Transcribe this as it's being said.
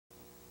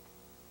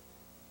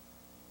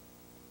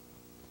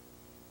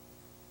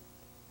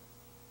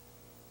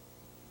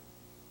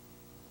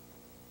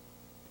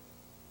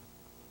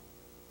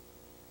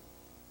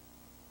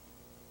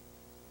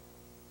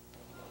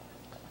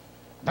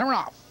They're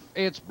off.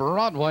 It's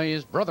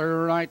Broadway's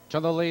brother right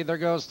to the lead. There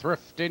goes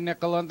Thrifty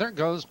Nickel, and there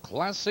goes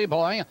Classy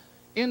Boy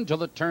into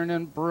the turn,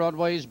 and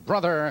Broadway's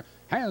brother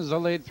has the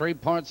lead 3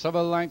 parts of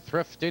a length.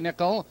 Thrifty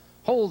Nickel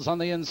holds on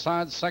the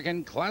inside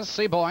second.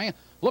 Classy Boy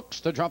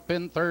looks to drop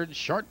in third.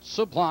 Short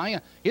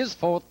Supply is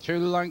fourth, 2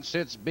 lengths.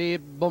 It's B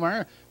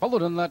Boomer,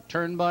 followed in that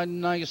turn by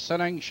Nice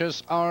and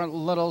Anxious, Our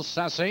Little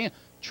Sassy.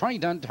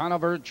 Trident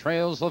Hanover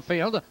trails the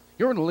field.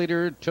 Your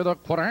leader to the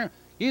quarter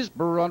is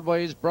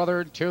Broadway's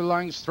brother, 2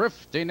 lengths.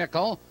 Thrifty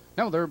Nickel.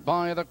 Now they're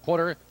by the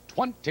quarter,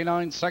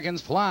 29 seconds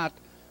flat.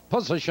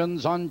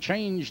 Positions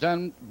unchanged,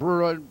 and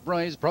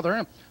Broadway's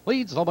brother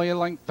leads the way a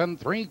length and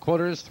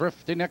 3/4.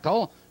 Thrifty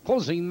Nickel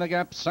closing the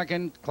gap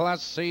second.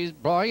 Classy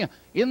Boy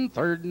in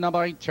third, now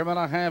by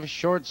 2.5.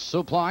 Short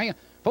Supply,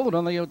 followed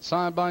on the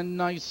outside by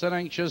Nice and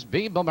Anxious,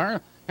 B Boomer,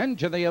 and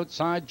to the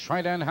outside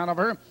Trident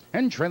Hanover,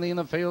 and trailing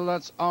the field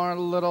that's Our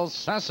Little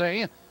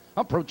Sassy.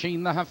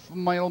 Approaching the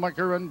half-mile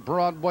marker, and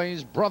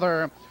Broadway's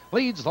brother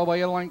leads the way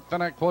a length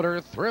and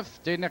 1/4.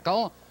 Thrifty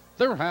Nickel,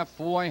 they're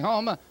halfway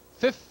home,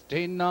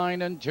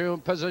 59 2,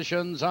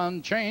 positions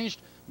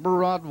unchanged.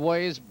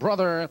 Broadway's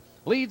brother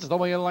leads the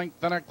way a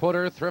length and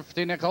 1/4.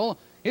 Thrifty Nickel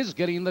is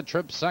getting the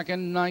trip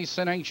second. Nice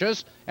and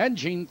Anxious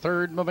edging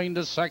third, moving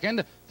to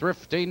second.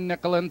 Thrifty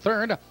Nickel in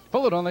third,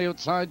 followed on the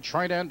outside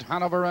Trident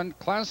Hanover and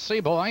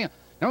Classy Boy.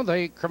 Now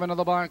they come into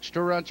the box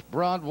to reach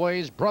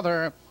Broadway's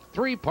brother,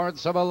 3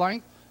 parts of a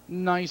length.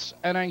 Nice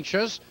and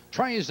Anxious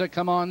tries to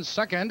come on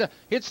second.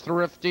 It's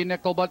Thrifty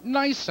Nickel, but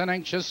Nice and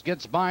Anxious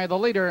gets by the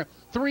leader.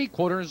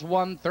 3/4,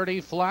 130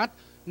 flat.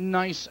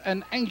 Nice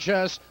and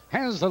Anxious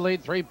has the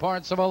lead, 3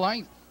 parts of a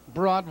length.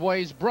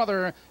 Broadway's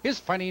brother is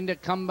fighting to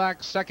come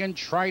back second.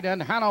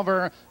 Trident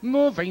Hanover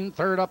moving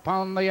third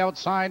upon the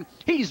outside.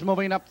 He's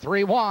moving up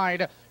 3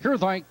 wide. Here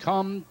they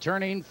come,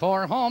 turning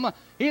for home.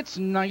 It's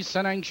Nice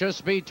and Anxious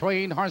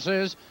between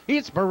horses.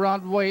 It's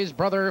Broadway's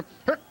brother.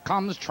 Here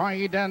comes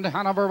Trident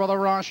Hanover with a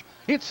rush.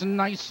 It's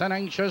Nice and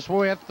Anxious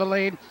with the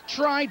lead.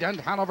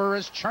 Trident Hanover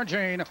is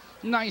charging.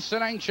 Nice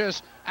and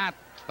Anxious at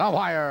the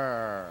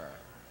wire.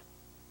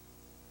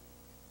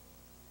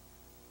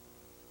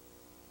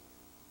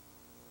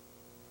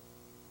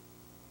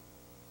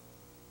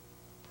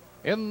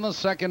 In the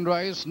second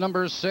race,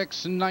 number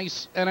 6,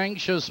 Nice and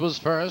Anxious was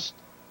first.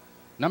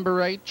 Number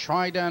 8,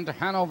 Trident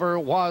Hanover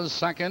was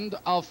second.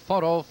 A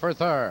Photo for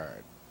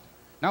third.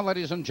 Now,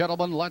 ladies and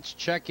gentlemen, let's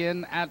check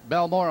in at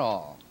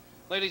Balmoral.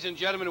 Ladies and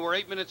gentlemen, we're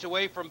 8 minutes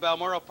away from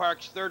Balmoral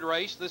Park's third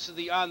race. This is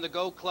the On the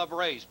Go Club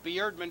race.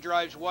 Beardman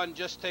drives 1.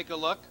 Just take a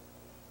look.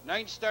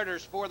 9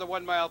 starters for the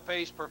 1 mile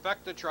pace.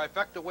 Perfecta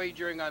trifecta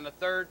wagering on the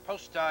third.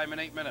 Post time in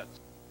 8 minutes.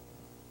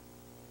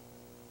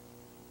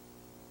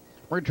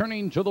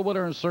 Returning to the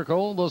winner's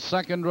circle, the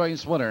second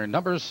race winner,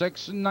 number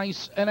 6,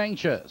 Nice and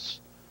Anxious.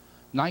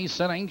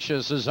 Nice and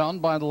Anxious is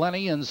owned by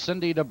Lenny and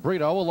Cindy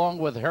DiBrito, along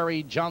with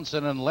Harry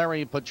Johnson and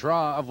Larry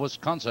Petra of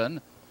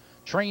Wisconsin.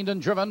 Trained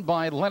and driven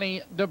by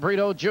Lenny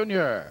DiBrito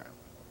Jr.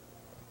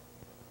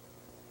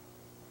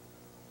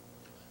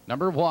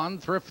 Number 1,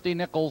 Thrifty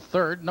Nickel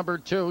third. Number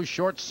 2,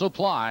 Short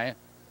Supply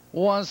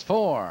was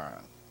 4.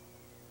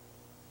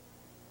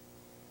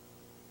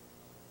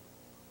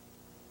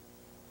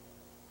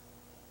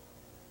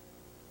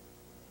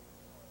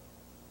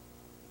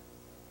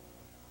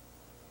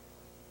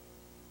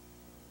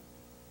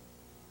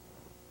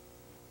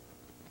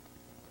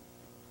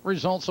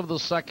 Results of the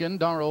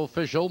second are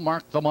official.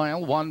 Mark the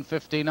Mile,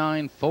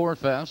 159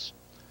 4/5.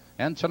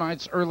 And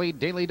tonight's early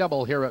daily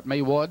double here at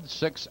Maywood,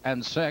 6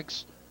 and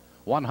 6,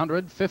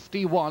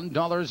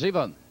 $151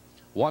 even.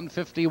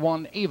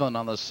 151 even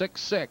on the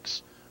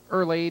 6-6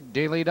 early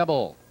daily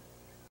double.